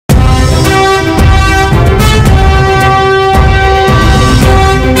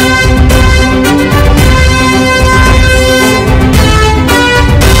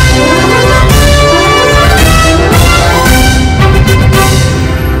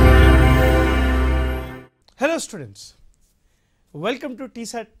students, welcome to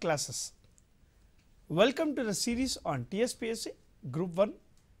TSAT classes. Welcome to the series on TSPSC Group 1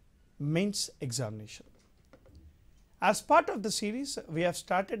 Mains Examination. As part of the series, we have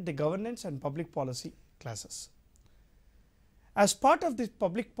started the governance and public policy classes. As part of the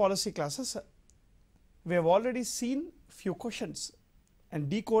public policy classes, we have already seen few questions and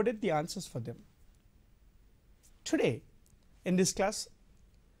decoded the answers for them. Today in this class,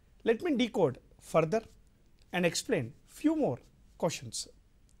 let me decode further and explain few more questions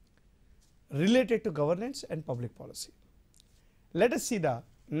related to governance and public policy. Let us see the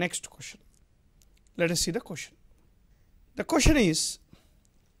next question. Let us see the question. The question is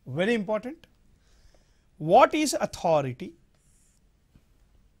very important. What is authority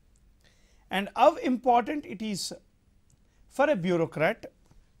and how important it is for a bureaucrat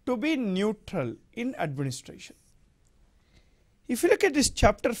to be neutral in administration? If you look at this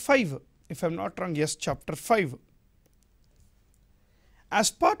chapter 5, if I am not wrong, yes, chapter 5.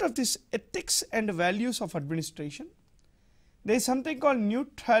 As part of this ethics and values of administration, there is something called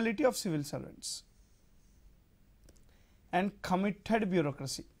neutrality of civil servants and committed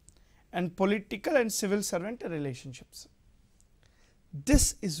bureaucracy and political and civil servant relationships.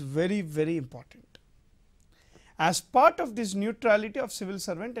 This is very, very important. As part of this neutrality of civil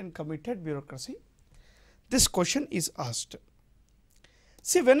servant and committed bureaucracy, this question is asked.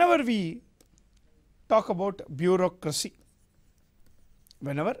 See, whenever we talk about bureaucracy,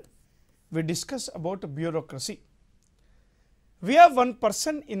 whenever we discuss about bureaucracy, we have one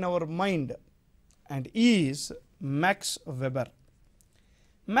person in our mind and he is Max Weber.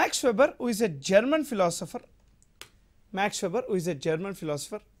 Max Weber, who is a German philosopher,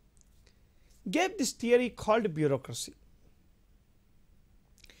 gave this theory called bureaucracy.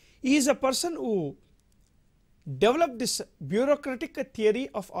 He is a person who developed this bureaucratic theory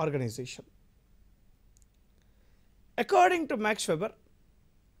of organization. According to Max Weber,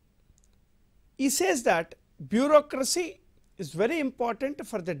 he says that bureaucracy is very important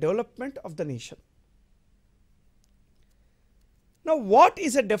for the development of the nation. Now, what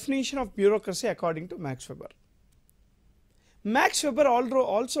is a definition of bureaucracy according to Max Weber? Max Weber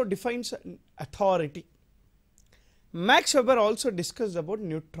also defines authority. Max Weber also discussed about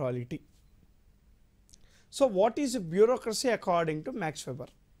neutrality. So, what is bureaucracy according to Max Weber?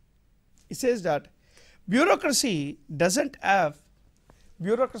 He says that bureaucracy doesn't have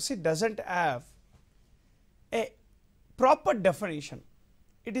a proper definition.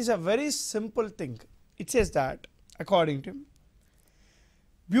 It is a very simple thing. It says that according to him,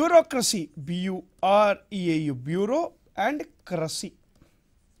 bureaucracy, B-U-R-E-A-U, bureau and cracy.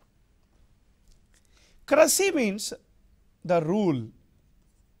 Cracy means the rule,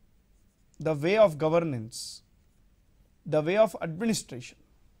 the way of governance, the way of administration,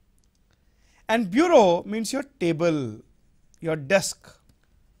 and bureau means your table, your desk.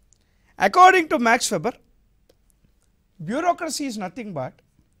 According to Max Weber, bureaucracy is nothing but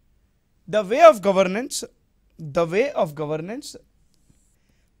the way of governance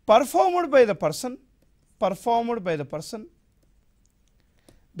performed by the person,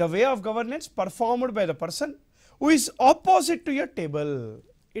 the way of governance performed by the person who is opposite to your table.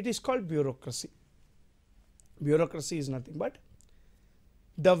 It is called bureaucracy. Bureaucracy is nothing but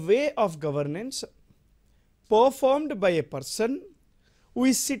the way of governance performed by a person who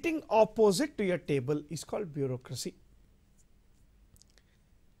is sitting opposite to your table is called bureaucracy.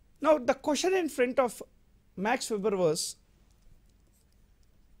 Now, the question in front of Max Weber was,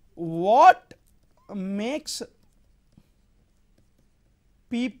 what makes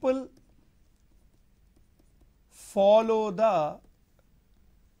people follow the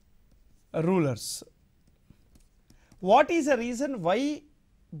rulers? What is the reason why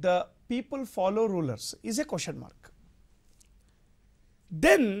the people follow rulers is a question mark.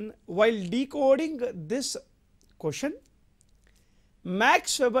 Then, while decoding this question,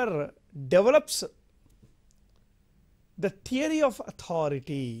 Max Weber develops the theory of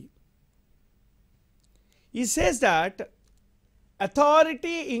authority. He says that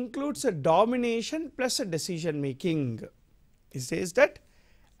authority includes a domination plus a decision making. He says that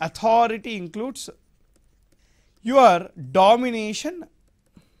authority includes your domination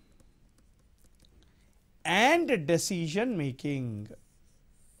and decision making.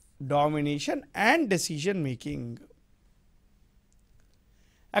 Domination and decision making.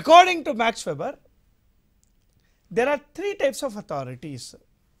 According to Max Weber, there are three types of authorities.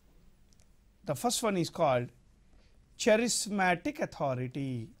 The first one is called charismatic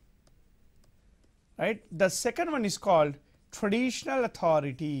authority, right? The second one is called traditional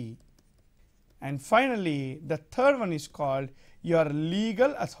authority, and finally the third one is called your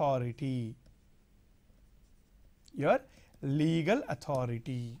legal authority. Your legal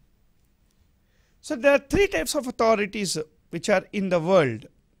authority. So there are three types of authorities which are in the world.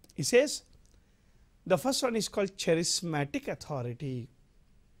 He says the first one is called charismatic authority,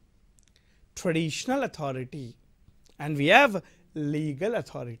 traditional authority, and we have legal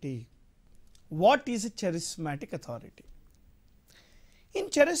authority. What is a charismatic authority? In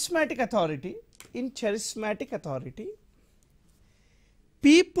charismatic authority,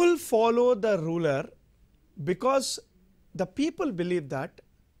 people follow the ruler because the people believe that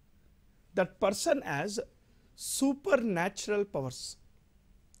that person has supernatural powers.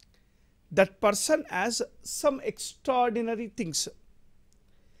 That person has some extraordinary things.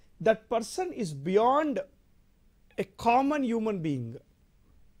 That person is beyond a common human being.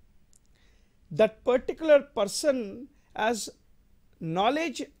 That particular person has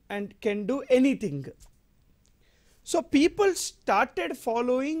knowledge and can do anything. So people started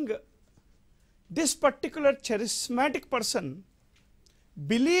following this particular charismatic person,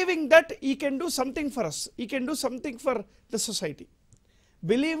 believing that he can do something for us, he can do something for the society,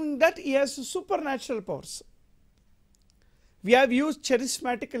 believing that he has supernatural powers. We have used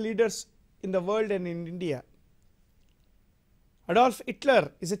charismatic leaders in the world and in India. Adolf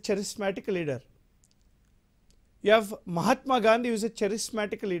Hitler is a charismatic leader. You have Mahatma Gandhi, who is a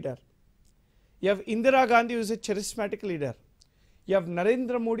charismatic leader. You have Indira Gandhi, who is a charismatic leader. You have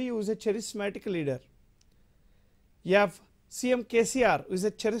Narendra Modi, who is a charismatic leader. You have CM KCR, who is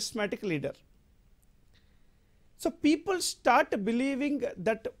a charismatic leader. So people start believing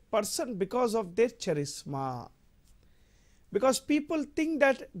that person because of their charisma. Because people think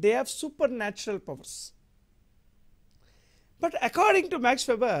that they have supernatural powers. But according to Max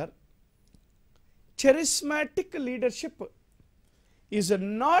Weber, charismatic leadership is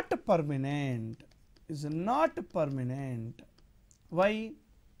not permanent. Why?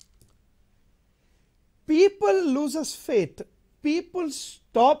 People loses faith. People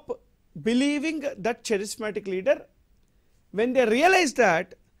stop believing that charismatic leader when they realize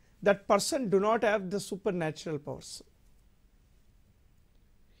that that person do not have the supernatural powers.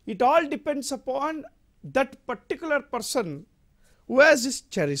 It all depends upon that particular person who has this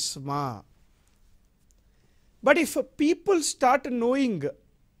charisma. But if people start knowing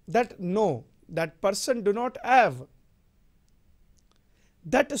that no, that person do not have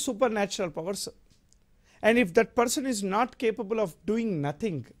that supernatural powers, and if that person is not capable of doing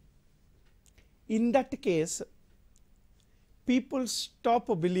nothing, in that case people stop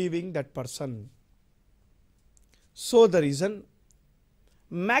believing that person. So the reason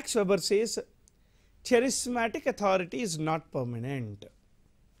Max Weber says charismatic authority is not permanent.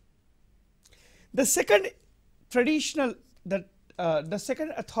 The second traditional, the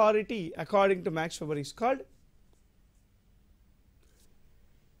second authority according to Max Weber is called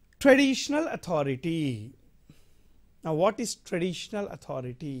traditional authority. Now what is traditional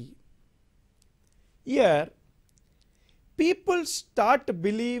authority? Here people start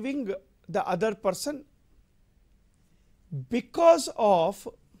believing the other person because of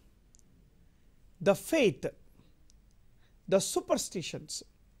the faith, the superstitions,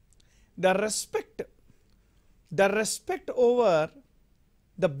 the respect over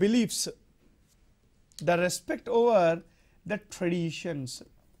the beliefs, the respect over the traditions.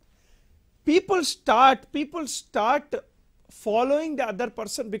 People start following the other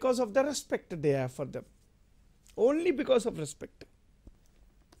person because of the respect they have for them, only because of respect.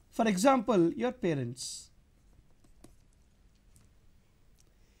 For example, your parents.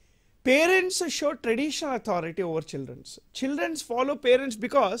 Parents show traditional authority over children. Children follow parents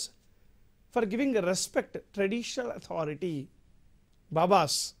because for giving respect, traditional authority.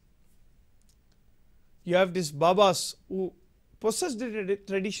 Babas. You have these Babas who possess the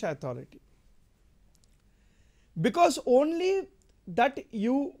traditional authority. Because only that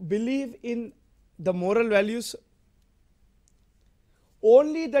you believe in the moral values,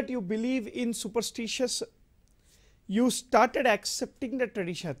 only that you believe in superstitious, you started accepting the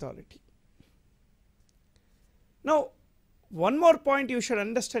traditional authority. Now, one more point you should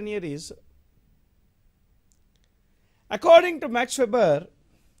understand here is, according to Max Weber,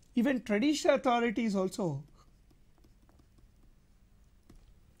 even traditional authority is also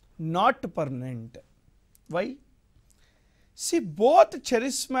not permanent. Why? See, both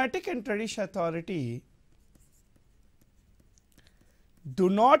charismatic and traditional authority do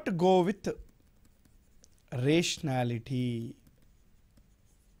not go with rationality.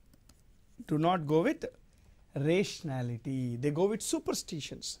 Do not go with rationality. They go with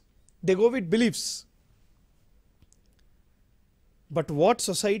superstitions. They go with beliefs. But what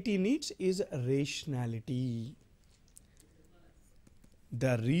society needs is rationality.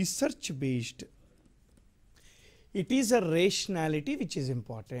 The research based. It is a rationality which is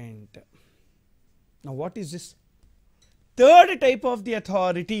important. Now what is this? Third type of the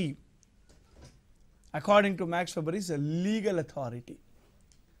authority according to Max Weber is a legal authority.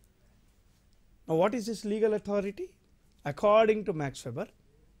 Now what is this legal authority? According to Max Weber,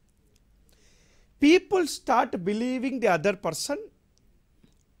 people start believing the other person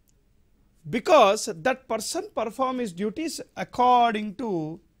because that person performs his duties according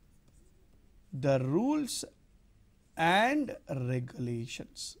to the rules and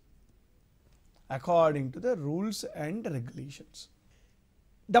regulations. According to the rules and regulations.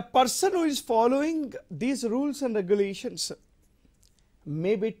 The person who is following these rules and regulations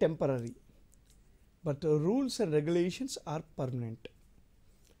may be temporary, but the rules and regulations are permanent.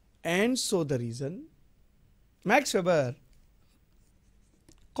 And so the reason Max Weber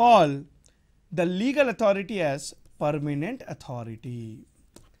called the legal authority as permanent authority.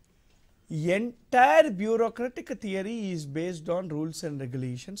 Entire bureaucratic theory is based on rules and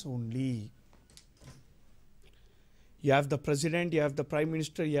regulations only. You have the president, you have the prime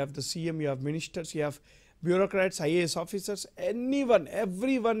minister, you have the CM, you have ministers, you have bureaucrats, IAS officers, anyone,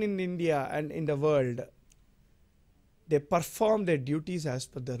 everyone in India and in the world, they perform their duties as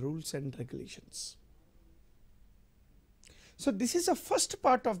per the rules and regulations. So this is the first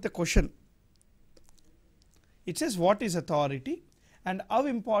part of the question. It says what is authority and how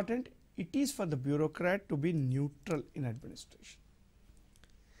important it is for the bureaucrat to be neutral in administration.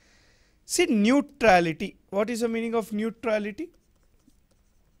 See, neutrality. What is the meaning of neutrality?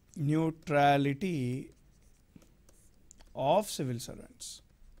 Neutrality of civil servants.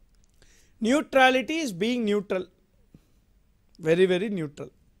 Neutrality is being neutral. Very, very neutral.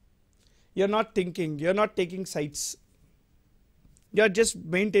 You are not thinking, you are not taking sides. You are just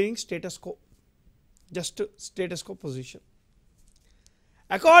maintaining status quo. Just status quo position.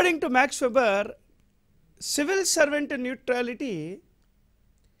 According to Max Weber, civil servant neutrality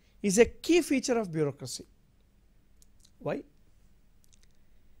is a key feature of bureaucracy. Why?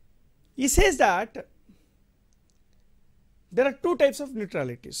 He says that there are two types of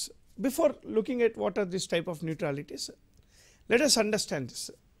neutralities. Before looking at what are these type of neutralities, let us understand this.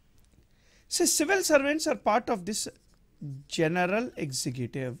 See, civil servants are part of this general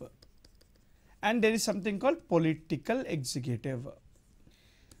executive, and there is something called political executive.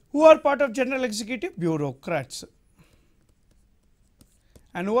 Who are part of general executive? Bureaucrats.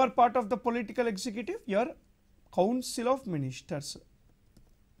 And who are part of the political executive? Your council of ministers.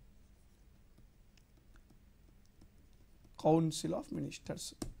 Council of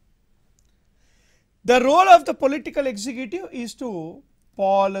ministers. The role of the political executive is to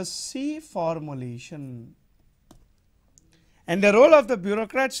policy formulation. And the role of the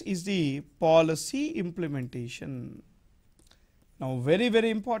bureaucrats is the policy implementation. Now very,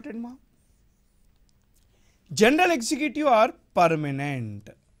 very important, ma. General executive are permanent,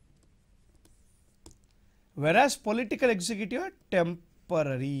 whereas political executive are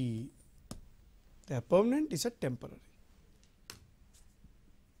temporary. They are permanent, is a temporary.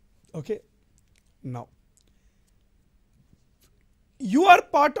 Okay. Now, you are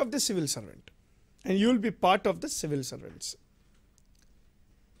part of the civil servant and you will be part of the civil servants.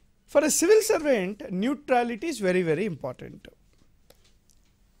 For a civil servant, neutrality is very, very important.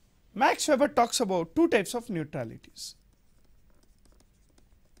 Max Weber talks about two types of neutralities.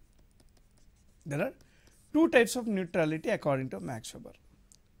 There are two types of neutrality according to Max Weber.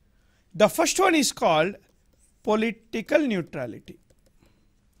 The first one is called political neutrality,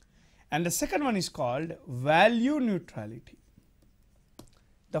 and the second one is called value neutrality.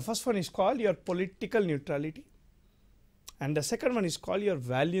 The first one is called your political neutrality, and the second one is called your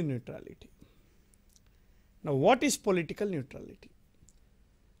value neutrality. Now what is political neutrality?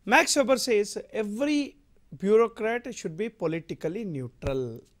 Max Weber says every bureaucrat should be politically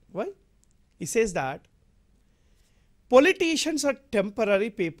neutral. Why? He says that politicians are temporary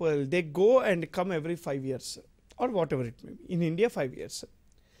people. They go and come every 5 years or whatever it may be. In India, 5 years.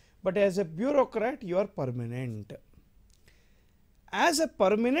 But as a bureaucrat, you are permanent. As a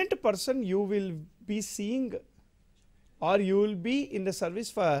permanent person, you will be seeing or you will be in the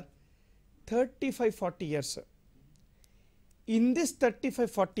service for 35-40 years. In this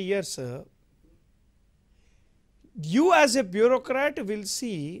 35-40 years, you as a bureaucrat will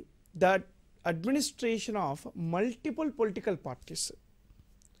see the administration of multiple political parties.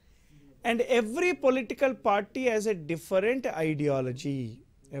 And every political party has a different ideology.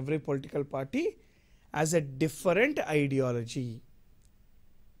 Every political party has a different ideology.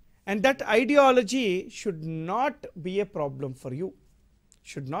 And that ideology should not be a problem for you.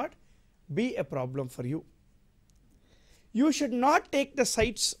 Should not be a problem for you. You should not take the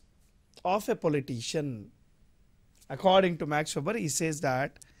sides of a politician. According to Max Weber, he says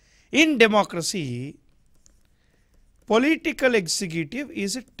that in democracy, political executive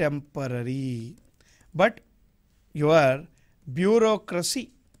is temporary, but your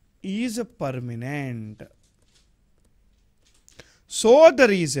bureaucracy is permanent. So the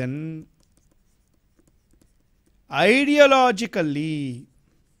reason ideologically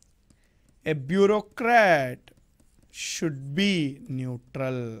a bureaucrat should be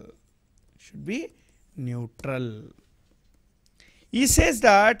neutral. He says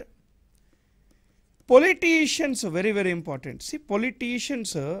that politicians are very, very important. See,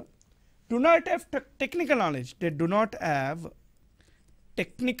 politicians do not have technical knowledge. They do not have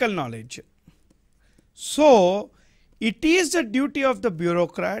technical knowledge. So it is the duty of the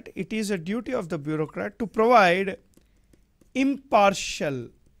bureaucrat. It is a duty of the bureaucrat to provide impartial,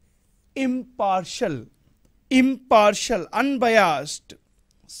 unbiased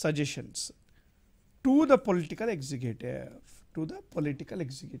suggestions to the political executive.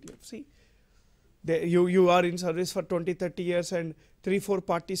 See, you are in service for 20-30 years and 3-4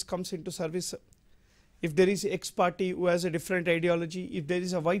 parties comes into service. If there is X party who has a different ideology, if there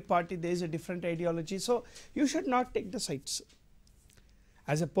is a Y party, there is a different ideology. So you should not take the sides.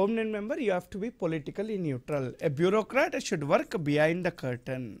 As a permanent member, you have to be politically neutral. A bureaucrat should work behind the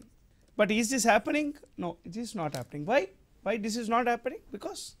curtain. But is this happening? No, it is not happening. Why? Why this is not happening?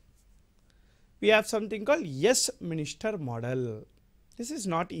 Because we have something called yes minister model. This is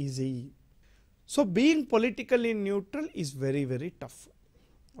not easy. So being politically neutral is very, very tough.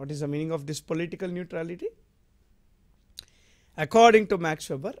 What is the meaning of this political neutrality? According to Max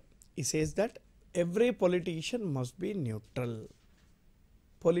Weber, he says that every politician must be neutral,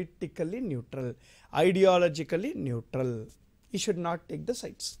 politically neutral, ideologically neutral. He should not take the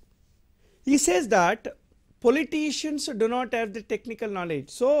sides. He says that politicians do not have the technical knowledge.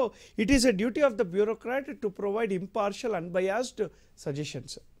 So it is a duty of the bureaucrat to provide impartial, unbiased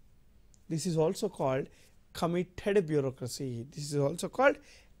suggestions. This is also called committed bureaucracy. This is also called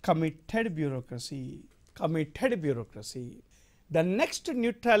committed bureaucracy. The next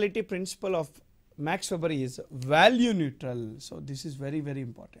neutrality principle of Max Weber is value neutral. So this is very, very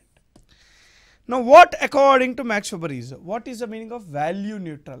important. Now what according to Max Weber is, what is the meaning of value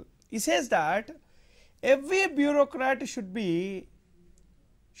neutral? He says that every bureaucrat should be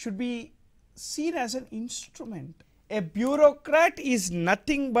seen as an instrument. A bureaucrat is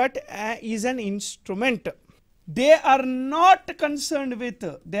nothing but is an instrument. They are not concerned with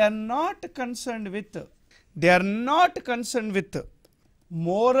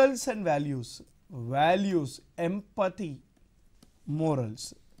morals and values, empathy,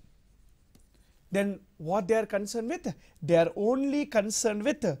 morals. Then what they are concerned with? They are only concerned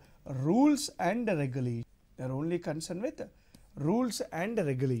with rules and regulations.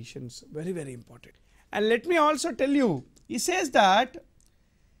 Very, very important. And let me also tell you, he says that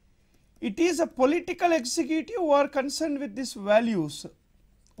it is a political executive who are concerned with these values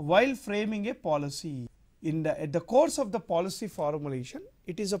while framing a policy. At the course of the policy formulation,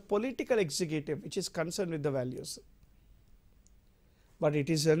 it is a political executive which is concerned with the values. But it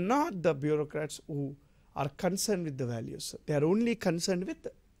is not the bureaucrats who are concerned with the values. They are only concerned with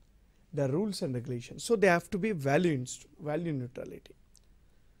the rules and regulations. So they have to be value neutrality.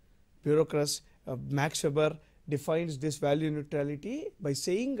 Bureaucrats, Max Weber defines this value neutrality by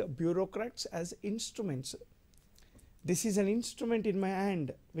saying bureaucrats as instruments. This is an instrument in my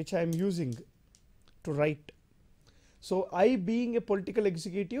hand which I am using to write. So I, being a political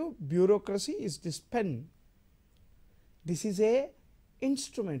executive, bureaucracy is this pen. This is a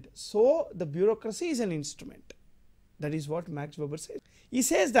instrument. So the bureaucracy is an instrument. That is what Max Weber says. He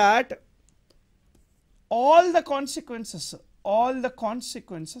says that all the consequences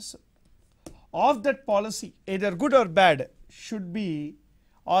of that policy, either good or bad, should be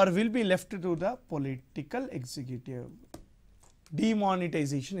or will be left to the political executive.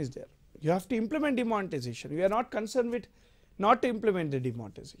 Demonetization is there. You have to implement demonetization. We are not concerned with not to implement the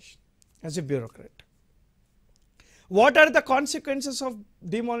demonetization as a bureaucrat. What are the consequences of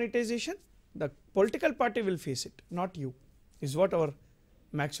demonetization? The political party will face it, not you, is what our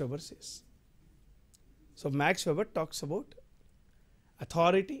Max Weber says. So Max Weber talks about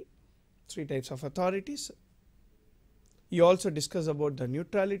authority, 3 types of authorities. He also discusses about the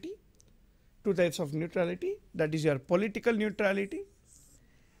neutrality, 2 types of neutrality, that is your political neutrality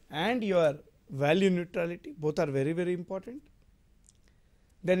and your value neutrality. Both are very, very important.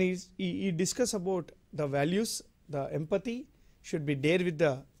 Then he discusses about the values. The empathy should be there with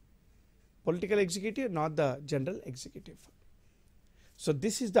the political executive, not the general executive. So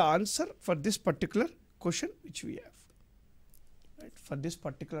this is the answer for this particular question which we have. Right? For this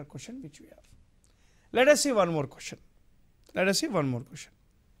particular question which we have. Let us see one more question. Let us see one more question.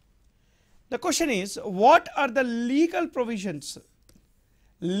 The question is, what are the legal provisions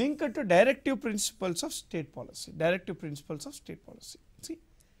linked to directive principles of state policy? Directive principles of state policy. See,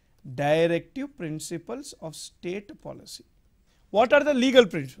 directive principles of state policy. What are the legal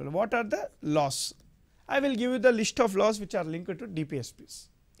principles? What are the laws? I will give you the list of laws which are linked to DPSPs.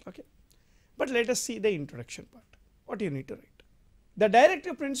 Okay. But let us see the introduction part. What you need to write. The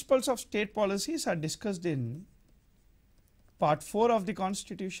directive principles of state policies are discussed in Part 4 of the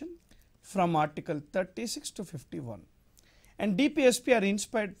Constitution from Article 36 to 51, and DPSP are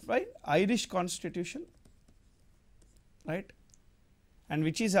inspired by Irish Constitution, right, and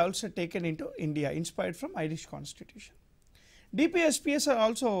which is also taken into India, inspired from Irish Constitution. DPSPs are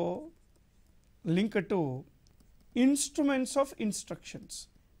also linked to instruments of instructions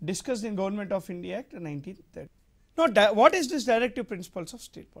discussed in Government of India Act 1930. Now, what is this directive principles of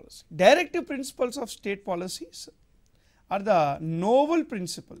state policy? Directive principles of state policies are the novel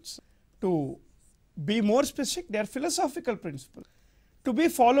principles. To be more specific, they are philosophical principles to be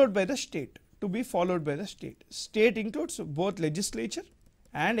followed by the state. To be followed by the state. State includes both legislature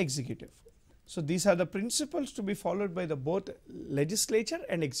and executive. So, these are the principles to be followed by the both legislature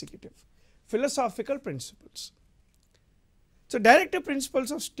and executive. Philosophical principles. So, directive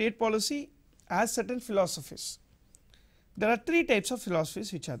principles of state policy has certain philosophies. There are three types of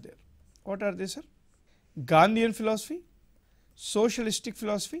philosophies which are there. What are they, sir? Gandhian philosophy, socialistic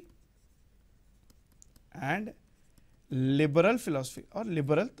philosophy, and liberal philosophy or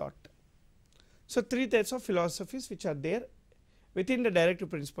liberal thought. So, three types of philosophies which are there within the directive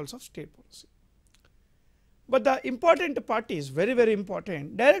principles of state policy. But the important part is very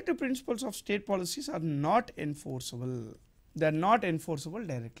important. Directive principles of state policies are not enforceable. They are not enforceable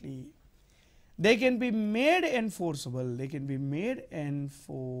directly. They can be made enforceable. They can be made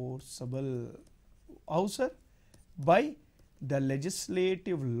enforceable. How, sir? By the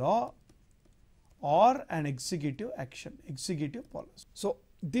legislative law or an executive action, executive policy. So,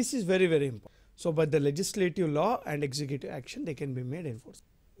 this is very important. So, by the legislative law and executive action, they can be made enforceable.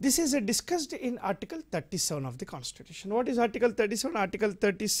 This is discussed in Article 37 of the Constitution. What is Article 37? Article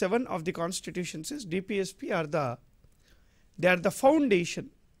 37 of the Constitution says DPSP are the foundation.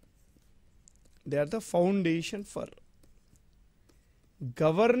 They are the foundation for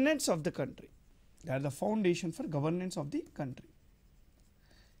governance of the country. They are the foundation for governance of the country.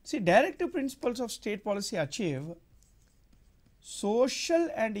 See, directive principles of state policy achieve social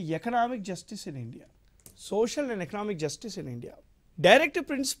and economic justice in India. Social and economic justice in India. Directive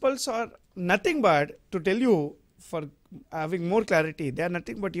principles are nothing but, to tell you for having more clarity, they are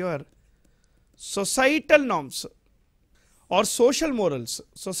nothing but your societal norms or social morals,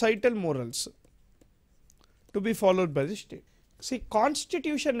 societal morals to be followed by the state. See,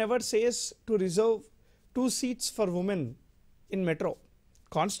 Constitution never says to reserve 2 seats for women in metro.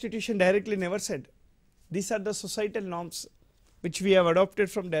 Constitution directly never said. These are the societal norms which we have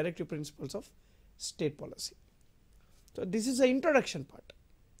adopted from directive principles of state policy. So, this is the introduction part.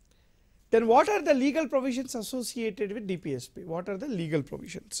 Then what are the legal provisions associated with DPSP? What are the legal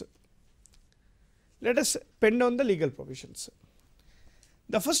provisions? Let us pen down the legal provisions.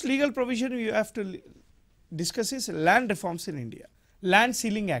 The first legal provision we have to discuss is land reforms in India. Land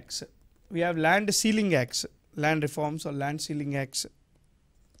Sealing Acts. We have Land Sealing Acts, land reforms or land sealing acts.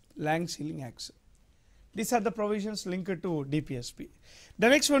 Land Sealing Acts. These are the provisions linked to DPSP. The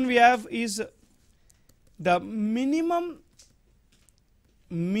next one we have is the Minimum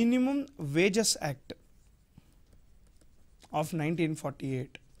Wages Act of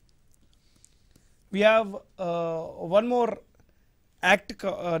 1948. We have one more act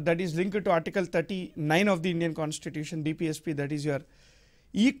that is linked to Article 39 of the Indian Constitution, DPSP, that is your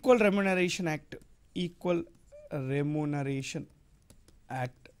Equal Remuneration Act, Equal Remuneration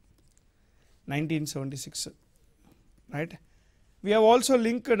Act 1976, right. We have also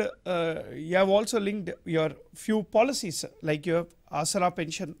linked your few policies like your Asara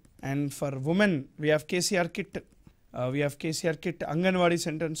pension, and for women we have KCR kit, Anganwadi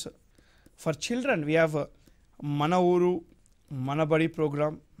centers. For children we have Mana Uru Manabadi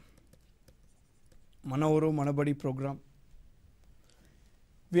program, Manabadi program.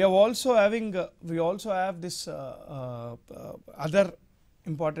 We have also have this other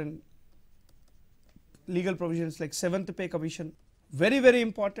important legal provisions like 7th Pay Commission. Very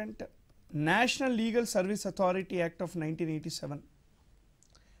important, National Legal Service Authority Act of 1987.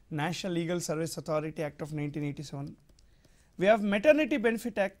 National Legal Service Authority Act of 1987. We have Maternity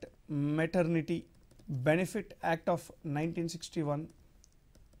Benefit Act, Maternity Benefit Act of 1961.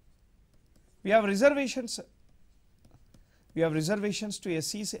 We have reservations We have reservations to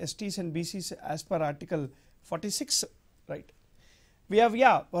SCs, STs and BCs as per Article 46, right. We have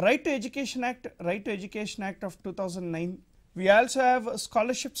Right to Education Act, of 2009. We also have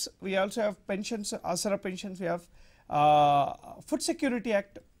scholarships, we also have pensions, Asara pensions, we have Food Security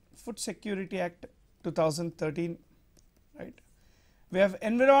Act 2013, right. We have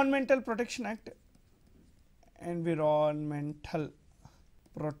Environmental Protection Act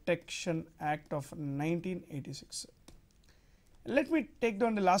of 1986. Let me take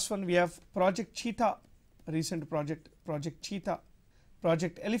down the last one. We have Project Cheetah, recent project, Project Cheetah,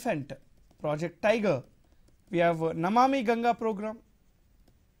 Project Elephant, Project Tiger. We have Namami Ganga program.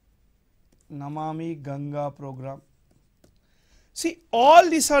 See, all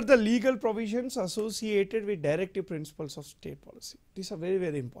these are the legal provisions associated with directive principles of state policy. These are very,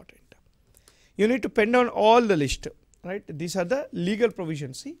 very important. You need to pen down all the list, right. These are the legal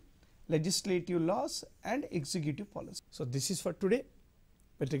provisions, see, legislative laws and executive policy. So this is for today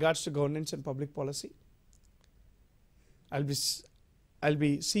with regards to governance and public policy. I'll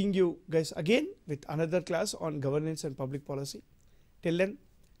be seeing you guys again with another class on governance and public policy. Till then,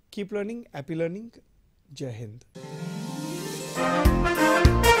 keep learning, happy learning, Jai Hind.